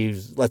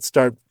heavy. Let's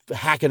start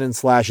hacking and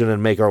slashing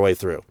and make our way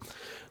through.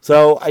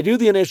 So I do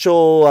the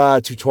initial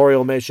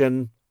tutorial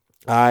mission.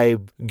 I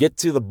get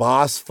to the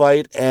boss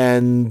fight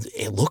and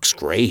it looks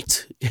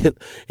great.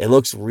 It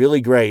looks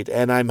really great.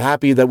 And I'm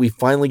happy that we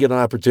finally get an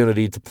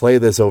opportunity to play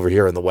this over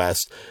here in the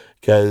West,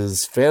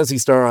 because Phantasy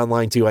Star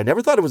Online 2, I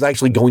never thought it was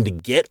actually going to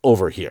get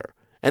over here.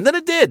 And then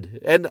it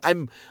did. And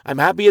I'm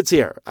happy it's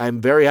here. I'm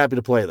very happy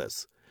to play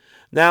this.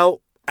 Now,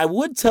 I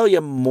would tell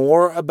you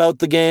more about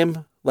the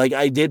game. Like,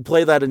 I did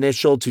play that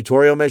initial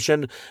tutorial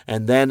mission,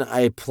 and then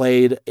I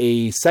played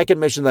a second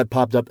mission that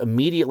popped up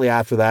immediately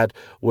after that,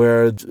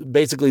 where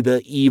basically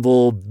the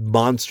evil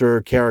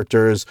monster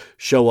characters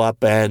show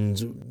up,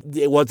 and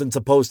it wasn't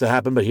supposed to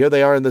happen, but here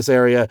they are in this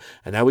area,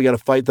 and now we got to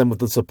fight them with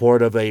the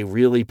support of a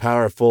really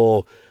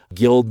powerful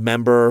guild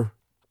member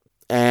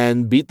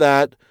and beat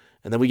that.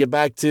 And then we get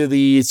back to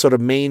the sort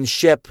of main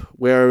ship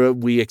where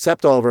we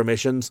accept all of our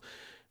missions.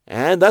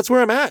 And that's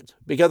where I'm at,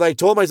 because I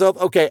told myself,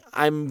 okay,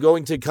 I'm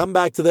going to come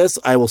back to this.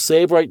 I will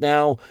save right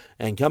now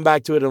and come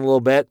back to it in a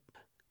little bit.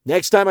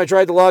 Next time I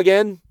tried to log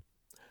in,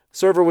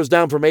 server was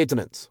down for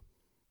maintenance.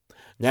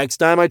 Next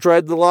time I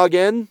tried to log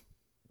in,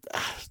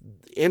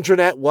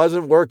 internet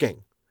wasn't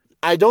working.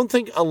 I don't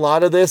think a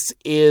lot of this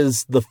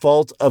is the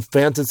fault of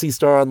Phantasy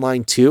Star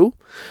Online 2.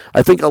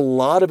 I think a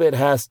lot of it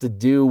has to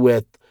do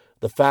with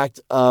the fact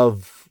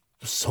of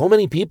so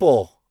many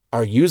people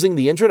are using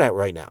the internet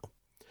right now.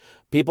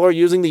 People are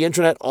using the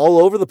internet all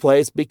over the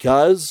place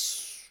because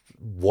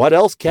what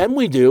else can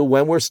we do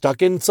when we're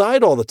stuck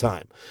inside all the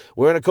time?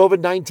 We're in a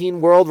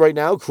COVID-19 world right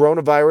now.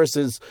 Coronavirus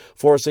is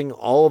forcing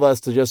all of us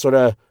to just sort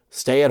of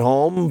stay at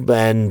home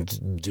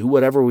and do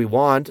whatever we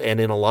want.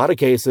 And in a lot of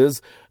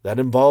cases, that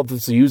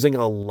involves using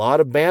a lot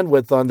of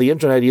bandwidth on the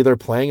internet, either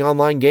playing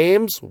online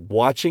games,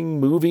 watching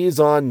movies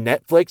on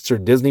Netflix or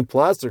Disney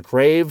Plus or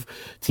Crave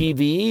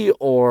TV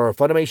or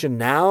Funimation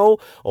Now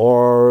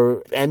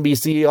or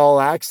NBC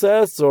All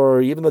Access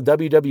or even the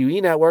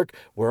WWE Network.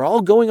 We're all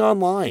going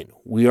online.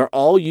 We are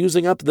all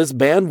using up this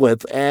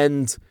bandwidth.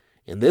 And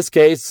in this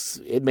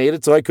case, it made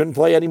it so I couldn't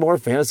play any more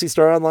Phantasy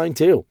Star Online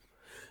 2.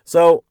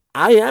 So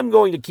I am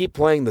going to keep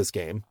playing this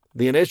game.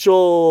 The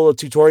initial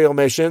tutorial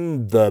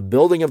mission, the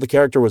building of the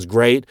character was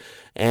great,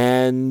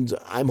 and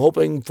I'm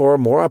hoping for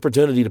more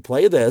opportunity to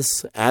play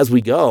this as we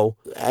go.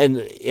 And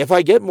if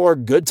I get more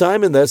good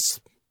time in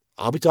this,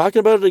 I'll be talking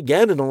about it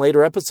again in a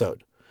later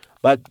episode.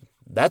 But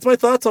that's my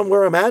thoughts on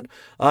where I'm at.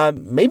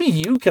 Maybe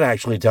you can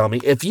actually tell me,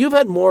 if you've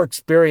had more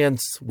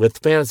experience with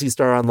Phantasy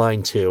Star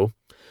Online 2,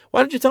 why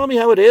don't you tell me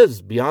how it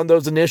is beyond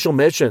those initial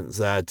missions?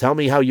 Tell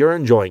me how you're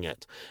enjoying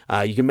it.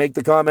 You can make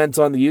the comments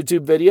on the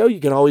YouTube video. You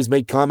can always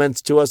make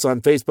comments to us on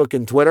Facebook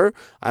and Twitter.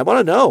 I want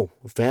to know.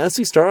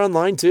 Phantasy Star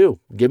Online too.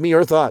 Give me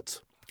your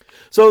thoughts.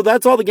 So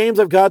that's all the games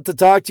I've got to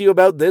talk to you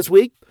about this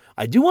week.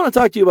 I do want to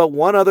talk to you about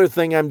one other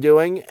thing I'm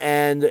doing,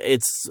 and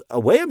it's a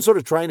way I'm sort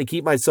of trying to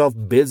keep myself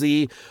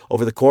busy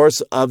over the course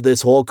of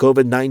this whole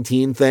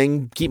COVID-19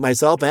 thing, keep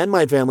myself and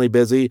my family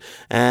busy,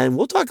 and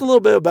we'll talk a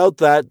little bit about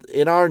that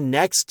in our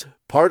next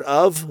part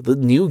of the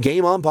new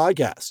Game On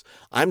podcast.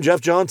 I'm Jeff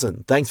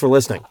Johnson. Thanks for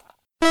listening.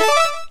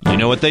 You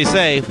know what they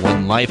say,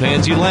 when life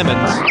hands you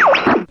lemons.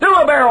 Do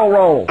a barrel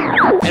roll.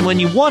 And when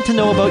you want to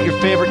know about your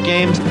favorite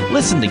games,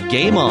 listen to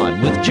Game On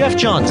with Jeff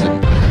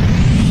Johnson.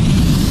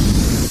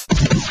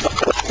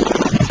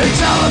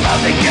 It's all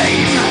about the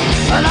game,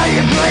 and how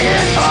you play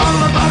it,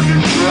 all about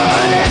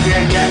control, if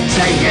you can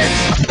take it.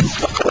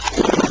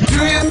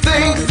 Do you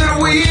think that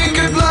we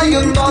could play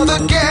another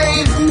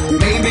game?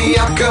 Maybe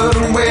I could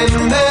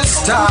win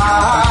this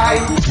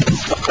time.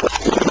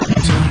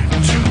 Time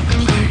to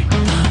play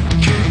the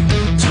game.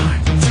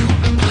 Time to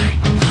play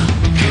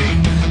the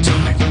game.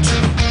 Time to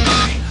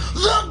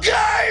play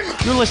the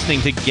game. You're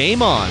listening to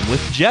Game On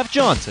with Jeff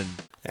Johnson.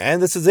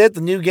 And this is it,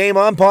 the new Game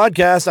On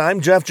podcast.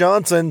 I'm Jeff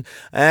Johnson,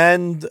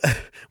 and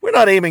we're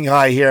not aiming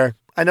high here.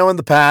 I know in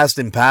past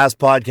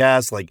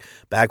podcasts, like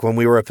back when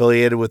we were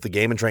affiliated with the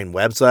Game and Train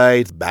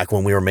website, back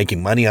when we were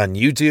making money on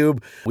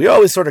YouTube, we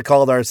always sort of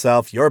called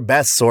ourselves your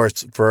best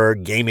source for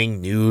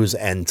gaming news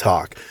and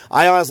talk.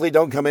 I honestly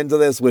don't come into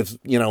this with,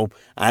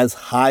 as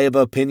high of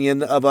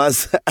opinion of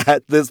us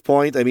at this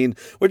point. I mean,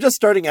 we're just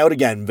starting out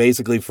again,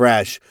 basically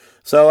fresh.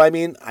 So, I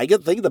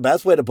think the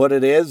best way to put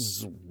it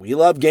is we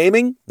love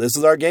gaming. This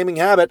is our gaming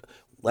habit.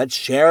 Let's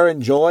share,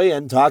 enjoy,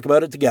 and talk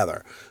about it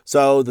together.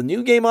 So the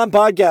new Game On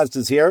podcast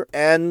is here.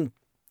 And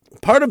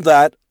part of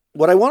that,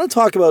 what I want to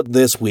talk about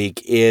this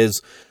week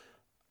is,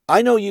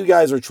 I know you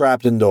guys are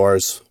trapped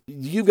indoors.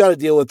 You've got to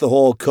deal with the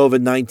whole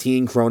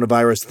COVID-19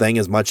 coronavirus thing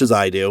as much as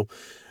I do.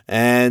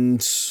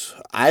 And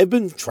I've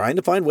been trying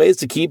to find ways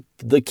to keep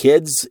the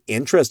kids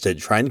interested,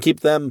 trying to keep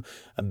them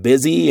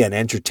busy and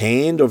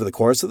entertained over the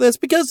course of this.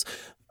 Because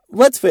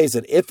let's face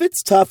it, if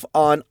it's tough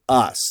on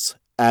us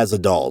as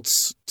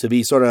adults to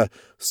be sort of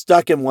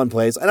stuck in one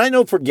place, and I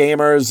know for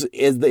gamers,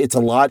 it's a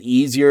lot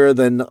easier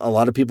than a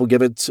lot of people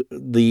give it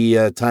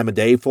the time of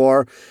day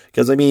for.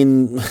 Because,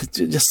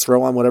 just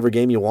throw on whatever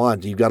game you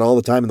want. You've got all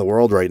the time in the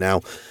world right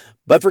now.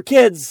 But for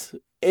kids,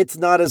 it's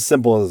not as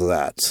simple as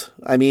that.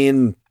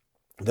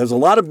 There's a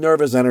lot of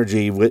nervous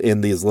energy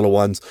in these little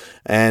ones,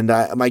 and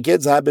my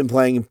kids have been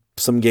playing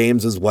some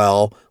games as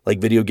well, like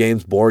video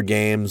games, board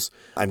games.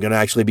 I'm going to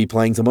actually be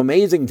playing some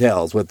Amazing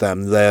Tales with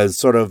them, the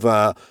sort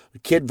of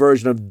kid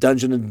version of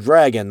Dungeons and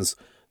Dragons.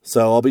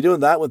 So I'll be doing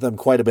that with them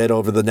quite a bit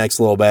over the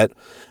next little bit.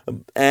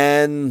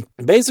 And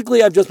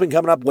basically, I've just been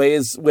coming up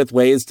with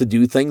ways to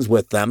do things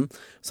with them.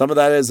 Some of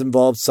that has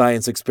involved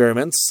science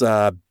experiments.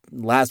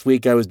 Last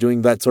week, I was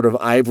doing that sort of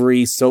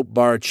ivory soap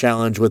bar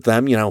challenge with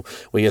them,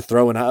 where you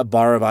throw in a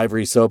bar of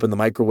ivory soap in the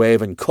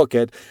microwave and cook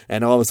it,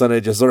 and all of a sudden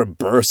it just sort of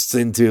bursts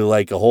into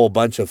like a whole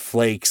bunch of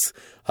flakes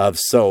of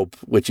soap,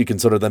 which you can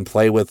sort of then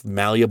play with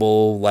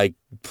malleable like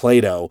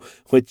Play-Doh,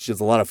 which is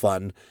a lot of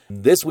fun.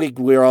 This week,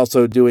 we're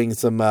also doing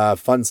some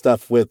fun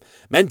stuff with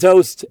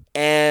Mentos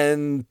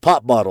and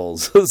pop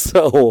bottles,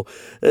 so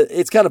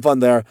it's kind of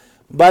fun there.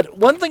 But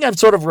one thing I've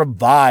sort of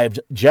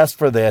revived just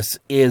for this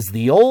is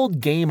the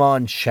old Game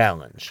On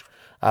Challenge.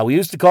 We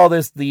used to call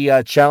this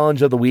the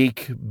Challenge of the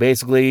Week,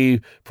 basically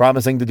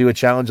promising to do a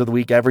Challenge of the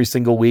Week every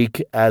single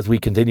week as we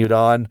continued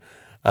on.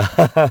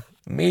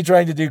 Me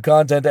trying to do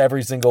content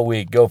every single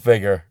week, go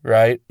figure,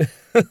 right?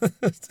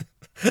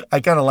 I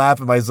kind of laugh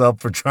at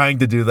myself for trying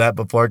to do that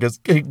before because,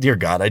 dear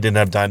God, I didn't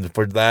have time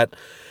for that.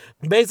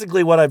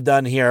 Basically what I've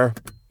done here,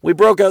 we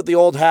broke out the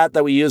old hat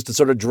that we used to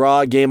sort of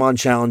draw Game On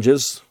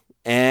challenges.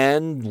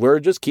 And we're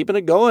just keeping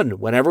it going.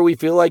 Whenever we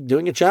feel like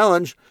doing a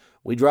challenge,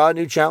 we draw a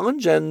new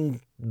challenge,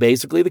 and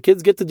basically the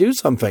kids get to do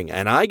something,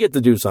 and I get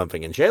to do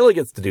something, and Shayla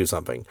gets to do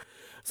something.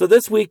 So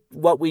this week,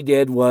 what we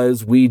did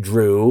was we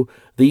drew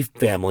the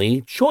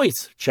Family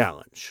Choice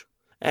Challenge.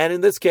 And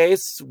in this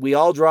case, we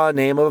all draw a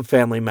name of a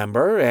family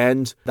member,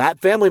 and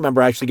that family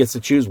member actually gets to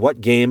choose what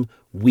game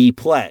we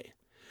play.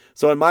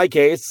 So in my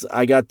case,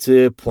 I got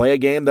to play a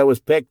game that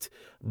was picked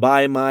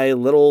by my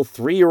little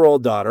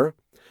 3-year-old daughter.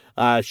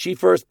 She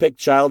first picked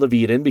Child of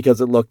Eden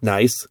because it looked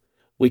nice.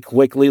 We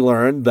quickly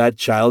learned that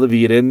Child of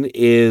Eden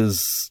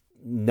is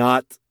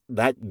not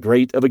that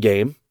great of a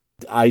game.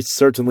 I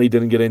certainly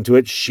didn't get into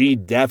it. She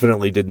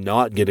definitely did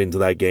not get into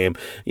that game.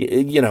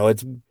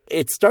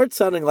 It starts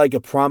sounding like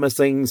a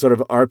promising sort of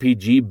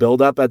RPG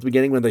build-up at the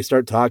beginning when they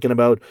start talking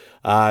about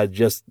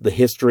just the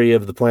history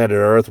of the planet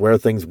Earth, where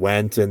things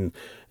went, and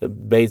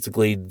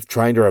basically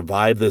trying to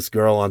revive this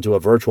girl onto a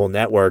virtual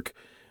network.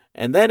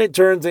 And then it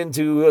turns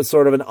into a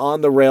sort of an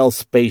on-the-rails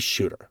space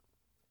shooter.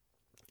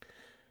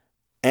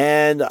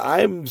 And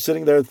I'm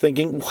sitting there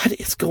thinking, what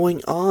is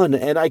going on?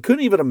 And I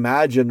couldn't even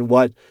imagine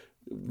what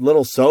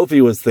little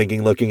Sophie was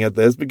thinking looking at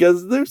this,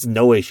 because there's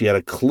no way she had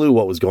a clue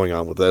what was going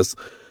on with this.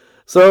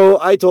 So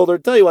I told her,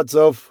 tell you what,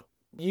 Soph,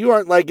 you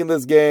aren't liking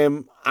this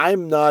game.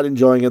 I'm not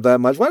enjoying it that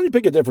much. Why don't you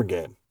pick a different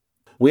game?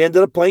 We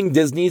ended up playing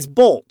Disney's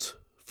Bolt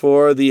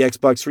for the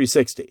Xbox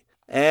 360.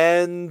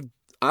 And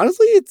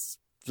honestly, it's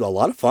a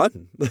lot of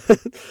fun.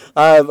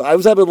 I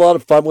was having a lot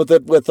of fun with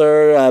it with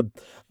her.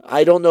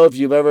 I don't know if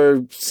you've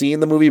ever seen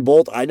the movie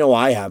Bolt. I know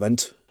I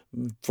haven't.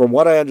 From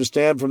what I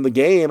understand from the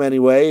game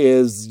anyway,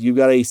 is you've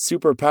got a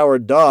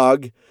super-powered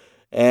dog,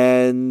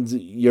 and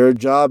your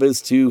job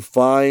is to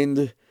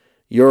find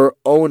your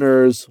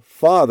owner's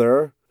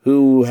father,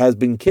 who has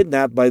been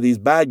kidnapped by these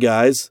bad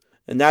guys.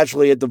 And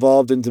naturally, it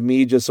devolved into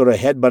me just sort of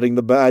headbutting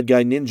the bad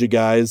guy ninja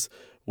guys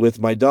with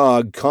my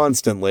dog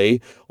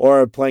constantly,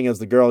 or playing as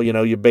the girl.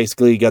 You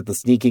basically got the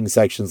sneaking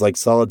sections like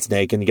Solid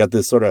Snake, and you got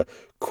this sort of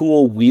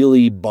cool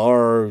wheelie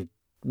bar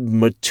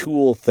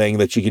tool thing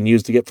that you can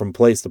use to get from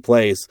place to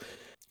place.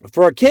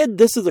 For a kid,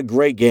 this is a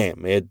great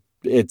game.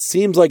 It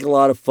seems like a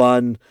lot of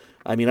fun.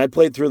 I mean, I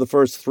played through the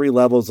first 3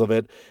 levels of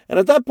it, and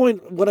at that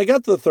point, when I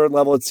got to the 3rd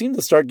level, it seemed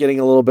to start getting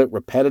a little bit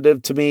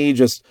repetitive to me,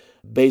 just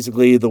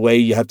basically the way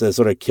you have to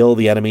sort of kill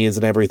the enemies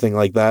and everything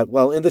like that.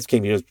 Well, in this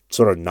game, you just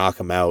sort of knock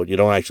them out. You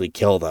don't actually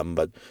kill them,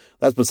 but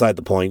that's beside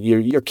the point.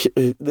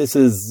 This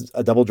is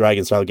a Double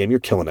Dragon style game.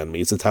 You're killing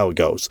enemies. That's how it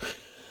goes.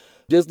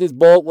 Disney's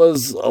Bolt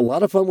was a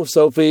lot of fun with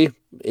Sophie.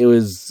 It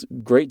was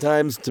great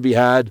times to be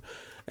had,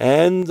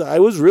 and I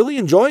was really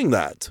enjoying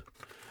that.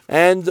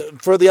 And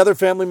for the other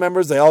family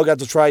members, they all got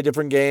to try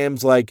different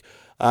games. Like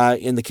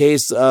in the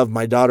case of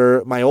my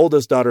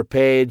oldest daughter,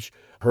 Paige,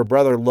 her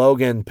brother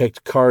Logan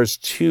picked Cars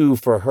 2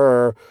 for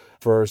her.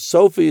 For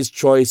Sophie's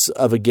choice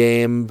of a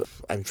game,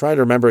 I'm trying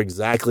to remember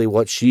exactly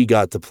what she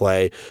got to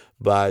play,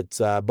 but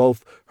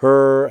both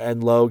her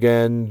and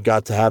Logan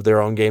got to have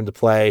their own game to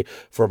play.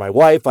 For my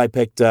wife, I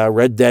picked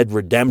Red Dead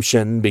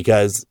Redemption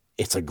because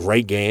it's a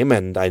great game,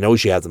 and I know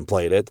she hasn't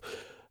played it.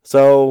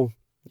 So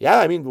yeah,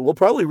 I mean, we'll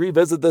probably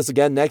revisit this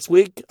again next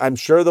week. I'm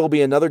sure there'll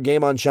be another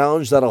Game On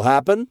Challenge that'll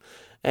happen,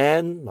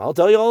 and I'll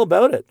tell you all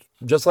about it,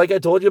 just like I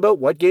told you about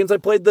what games I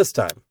played this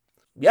time.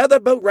 Yeah,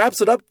 that about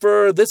wraps it up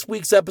for this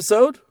week's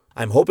episode.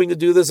 I'm hoping to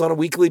do this on a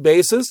weekly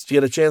basis to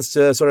get a chance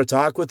to sort of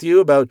talk with you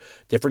about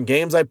different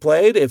games I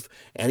played. If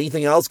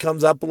anything else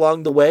comes up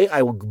along the way,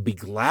 I will be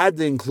glad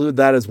to include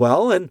that as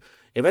well. And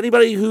if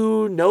anybody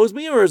who knows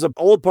me or is an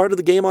old part of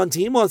the Game On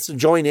team wants to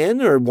join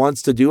in or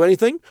wants to do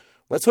anything,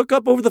 let's hook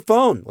up over the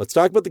phone. Let's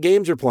talk about the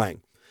games you're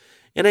playing.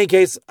 In any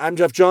case, I'm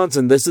Jeff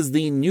Johnson. This is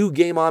the new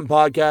Game On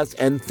podcast,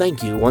 and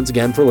thank you once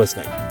again for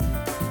listening.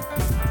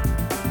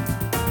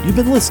 You've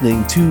been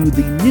listening to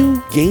the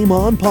new Game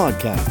On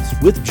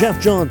podcast with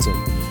Jeff Johnson.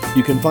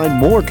 You can find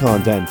more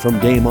content from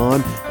Game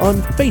On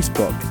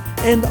Facebook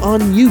and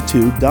on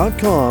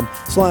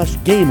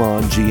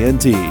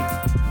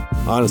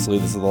youtube.com/GameOnGNT. Honestly,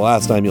 this is the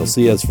last time you'll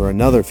see us for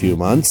another few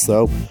months,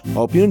 so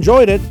hope you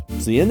enjoyed it.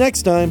 See you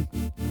next time.